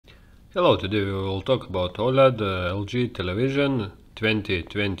Hello, today we will talk about OLED LG television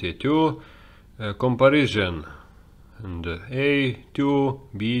 2022 comparison and A2,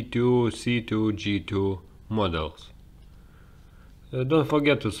 B2, C2, G2 models. Don't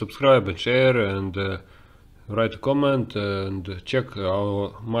forget to subscribe and share and write a comment and check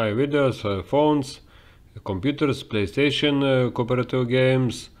my videos, phones, computers, PlayStation, cooperative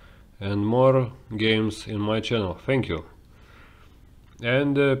games and more games in my channel. Thank you.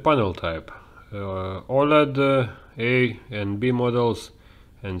 And panel type OLED A and B models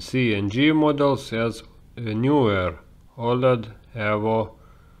and C and G models as newer OLED Evo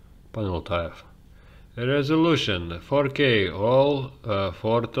panel type. Resolution 4K all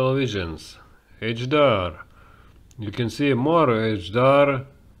 4 televisions. HDR, you can see more HDR.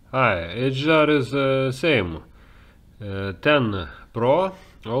 HDR is same 10 Pro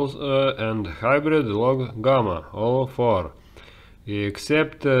also, and hybrid log gamma all 4.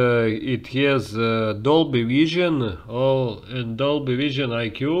 Except it has Dolby Vision and Dolby Vision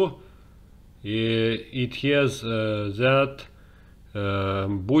IQ. It has that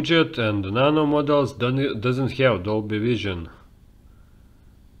budget, and nano models doesn't have Dolby Vision.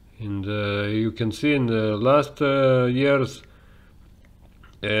 And you can see in the last years,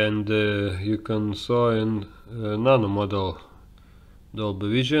 and you can saw in nano model Dolby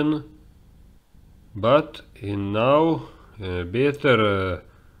Vision, but in now better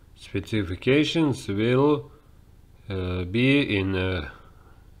specifications will be in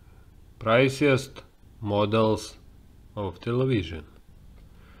priciest models of television.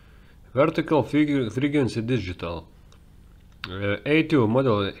 Vertical frequency digital. A2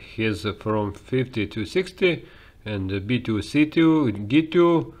 model has from 50 to 60 and B2 C2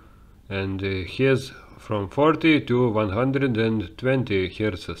 G2 and has from 40 to 120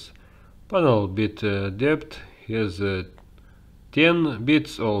 Hz. Panel bit depth has 10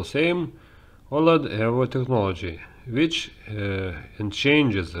 bits all same OLED Evo technology, which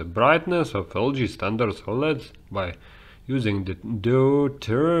changes the brightness of LG standard OLEDs by using the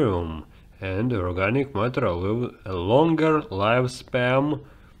deuterium and organic material with a longer lifespan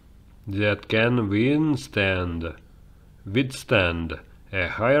that can withstand a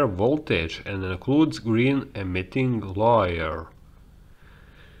higher voltage and includes green emitting layer.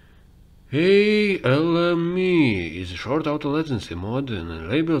 LME is a short auto latency mode and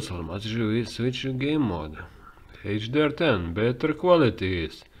enables automatic switch game mode. HDR10 better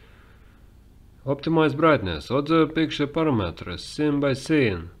qualities. Optimized brightness, other picture parameters, scene by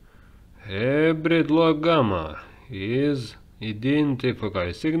scene. Hybrid log gamma is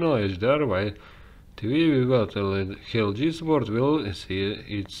identify signal HDR while TV without LG support will see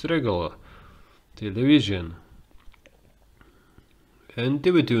its regular television. And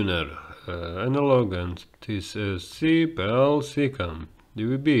TV tuner. Analog and TSC, PL, CCAM,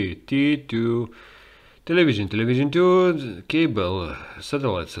 DVB, T2, television 2, cable,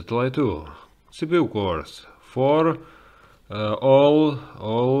 satellite 2, CPU cores, 4,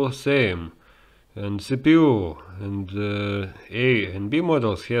 all same, and CPU, and A and B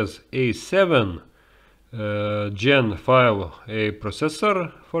models has A7 Gen5 AI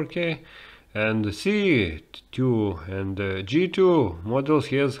Processor 4K, and C2 and G2 models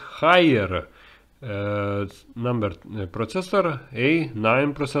has higher number processor,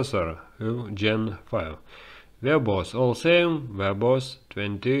 A9 processor, Gen 5. webOS all same, webOS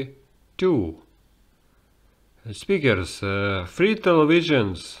 22. Speakers, free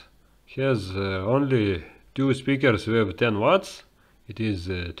televisions has only 2 speakers with 10 watts, it is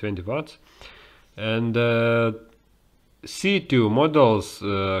 20 watts, and C2 models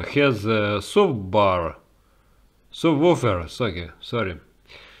has subwoofer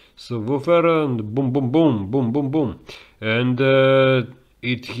and boom, and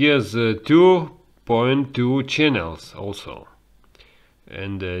it has 2.2 channels also.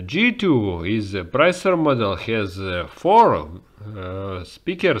 And G2 is a Pricer model, has 4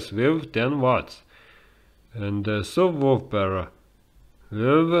 speakers with 10 watts, and subwoofer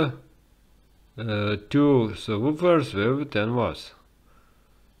with 2 subwoofers with 10 watts,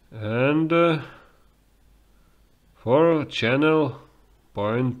 and 4 channel,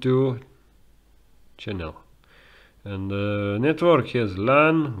 0.2 channel, and network has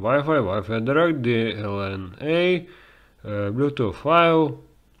LAN, Wi-Fi direct, DLNA, Bluetooth 5,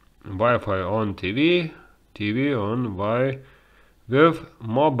 Wi-Fi on TV on Wi with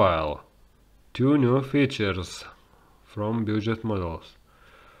mobile. 2 new features from budget models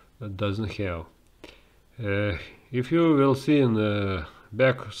that doesn't have. If you will see in the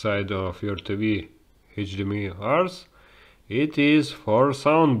back side of your TV HDMI Rs, it is for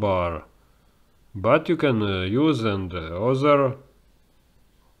soundbar, but you can use and other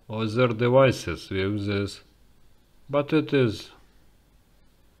other devices with this, but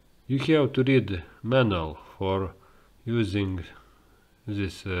you have to read manual for using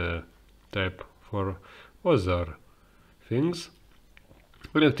this type for other things.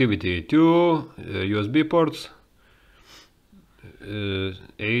 Connectivity: two USB ports,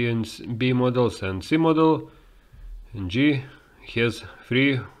 A and B models and C model, and G has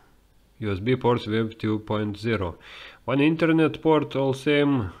 3 USB ports with 2.0. One Internet port, all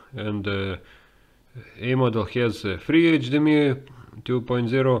same, and A model has 3 HDMI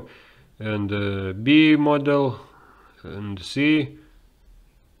 2.0, and B model and C.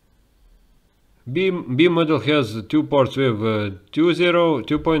 B model has 2 ports with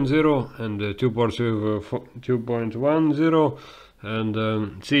 2.0, and 2 ports with 2.10, and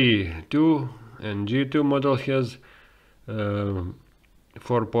C2 and G2 model has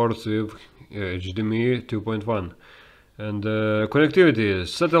 4 ports with HDMI 2.1. And connectivity: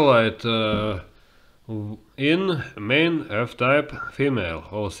 satellite in, main, F-type, female,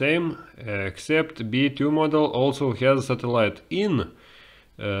 all same, except B2 model also has satellite in,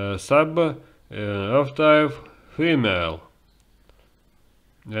 sub, F-type, female.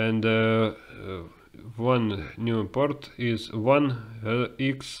 And one new port is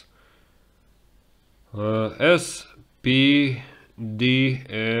 1X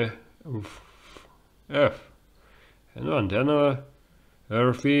SPDF, and one antenna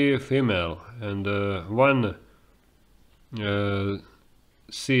RF female, and one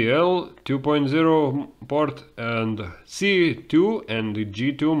CL 2.0 port, and C2 and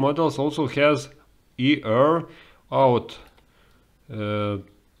G2 models also has ER out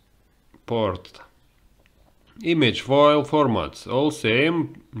port. Image file formats, all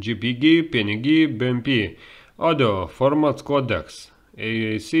same, JPG, PNG, BMP. Audio formats: codecs,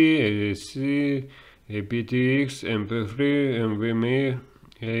 AAC, aptX, MP3, NVMe,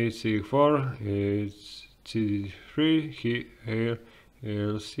 AC4, AC3,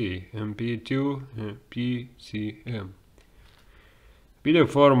 HLC, MP2, PCM. Video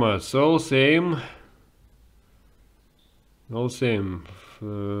formats, all same.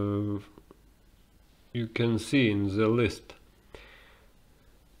 You can see in the list.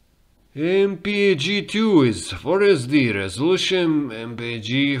 MPEG-2 is for SD resolution,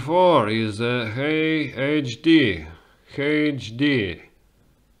 MPEG-4 is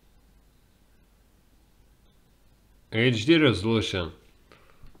HD resolution.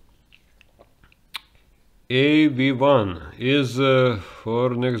 AV1 is for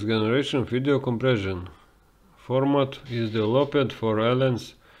next generation video compression. Format is developed for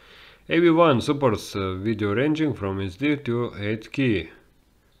LNs. AV1 supports video ranging from SD to 8K.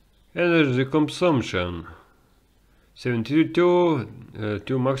 Energy consumption: 72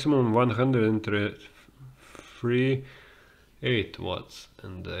 to maximum 138 watts,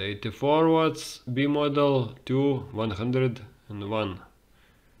 and 84 watts B model to 151,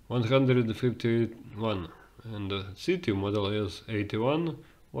 and C2 model is 81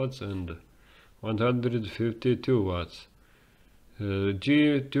 watts and 152 watts.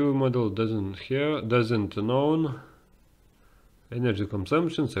 G2 model doesn't known. Energy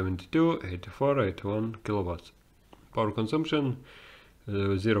consumption: 72, 84, 81 kilowatts. Power consumption: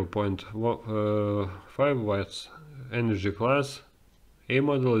 0.5 watts. Energy class: A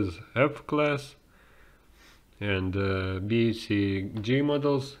model is F class, and B, C, G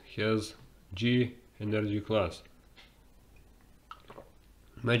models has G energy class.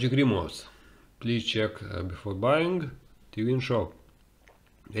 Magic remotes: please check before buying TV in shop.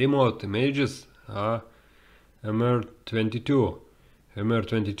 Remote images are MR22.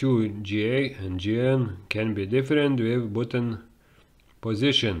 MR22 GA and GN can be different with button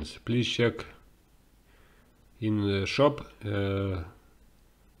positions. Please check in the shop in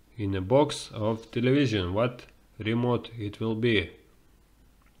a box of television what remote it will be.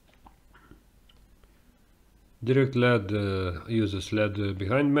 Direct LED uses LED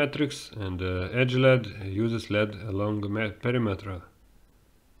behind matrix, and edge LED uses LED along perimeter.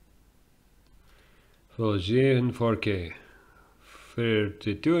 Full HD and 4K.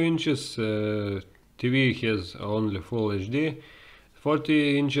 32 inches TV has only Full HD.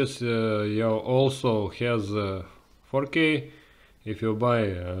 40 inches also has 4K. If you buy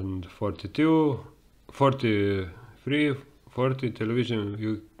and 43, 40 television,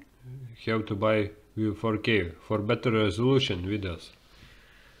 you have to buy with 4K for better resolution videos.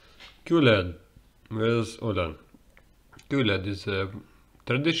 QLED with OLED. QLED is a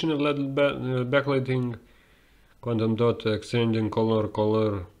traditional LED backlighting, quantum dot exchanging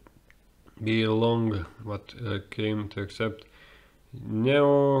color be long, what came to accept.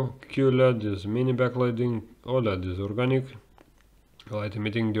 Neo QLED is mini backlighting. OLED is organic. Light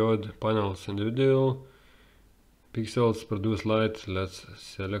emitting diode panels individual pixels produce light. Let's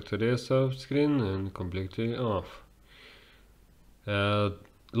select erase screen and completely off.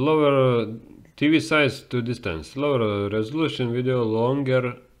 Lower TV size to distance, lower resolution video,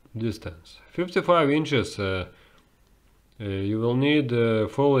 longer distance. 55 inches. You will need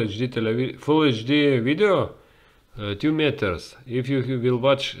full HD video, 2 meters. If you will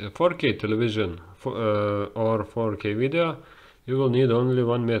watch 4K television or 4K video, you will need only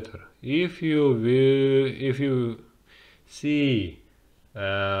 1 meter. If you see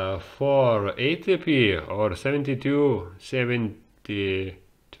 480p or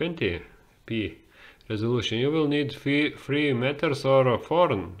 720p resolution, you will need 3 meters or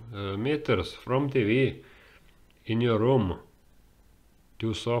 4 meters from TV in your room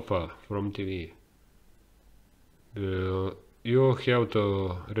to sofa from TV. You have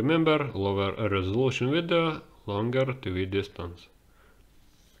to remember lower resolution video, longer TV distance.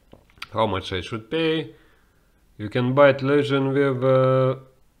 How much I should pay? You can buy television with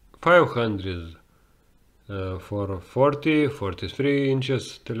 500 for 43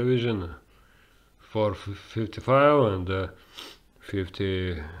 inches television, for 55 and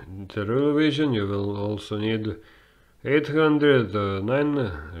 50 television. You will also need 800,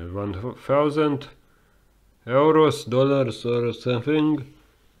 1,000 euros, dollars or something.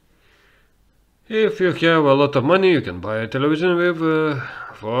 If you have a lot of money, you can buy a television with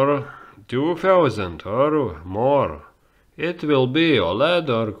for 2,000 or more. It will be OLED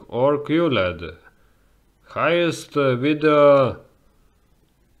or QLED. Highest video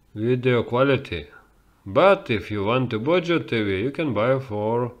quality. But if you want a budget TV, you can buy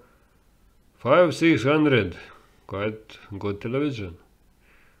for 500-600. Quite good television.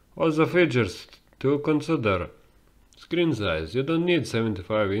 Other features to consider. Screen size. You don't need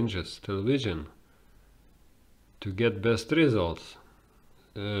 75 inches television to get best results.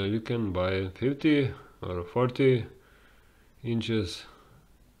 You can buy 50 or 40 inches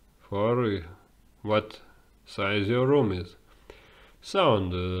for what size your room is.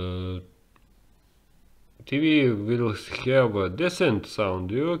 Sound. TV will have a decent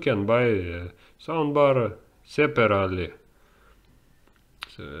sound. You can buy a soundbar separately.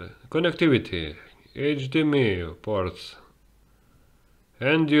 Connectivity. HDMI ports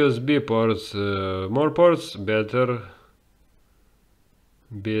and USB ports. More ports, better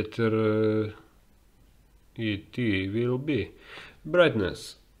it will be.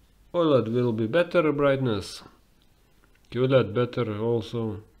 Brightness. OLED will be better brightness. QLED better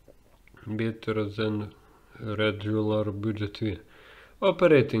also, better than regular budget TV.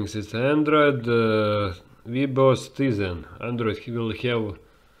 Operating system. Android webOS Tizen. Android will have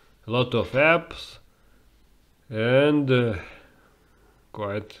a lot of apps and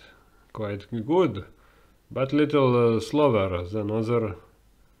quite good, but little slower than other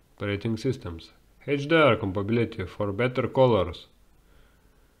operating systems. HDR compatibility for better colors.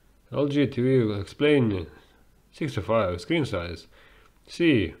 LG TV explain 65 screen size.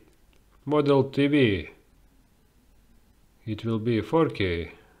 C model TV. It will be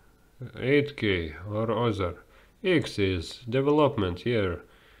 4K, 8K or other. X is development year.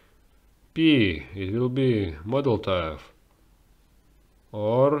 P it will be model type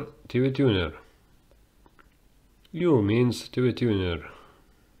or TV tuner. U means TV tuner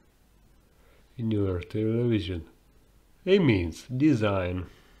in your television. A means design.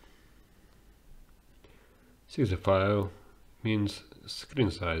 65 means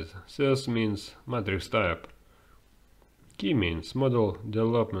screen size. CS means matrix type. Key means model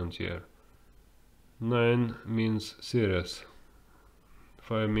development year. 9 means series.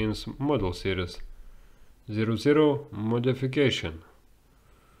 5 means model series. 00 modification.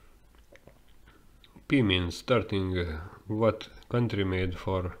 P means starting what country made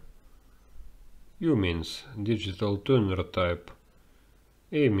for. U means digital tuner type.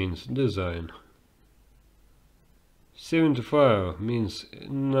 A means design. 75 means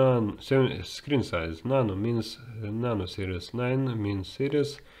screen size. Nano means nano series. 9 means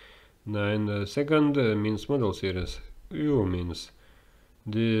series. 9 second means model series. U means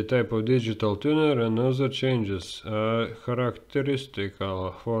the type of digital tuner, and other changes are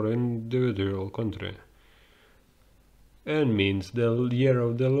characteristical for individual country. N means the year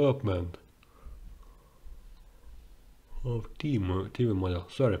of development of TV model.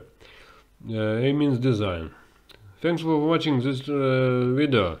 Sorry. A means design. Thanks for watching this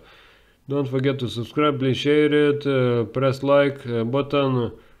video. Don't forget to subscribe, please share it, press like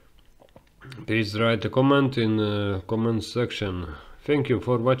button. Please write a comment in comment section. Thank you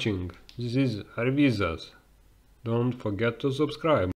for watching. This is Arvizas. Don't forget to subscribe.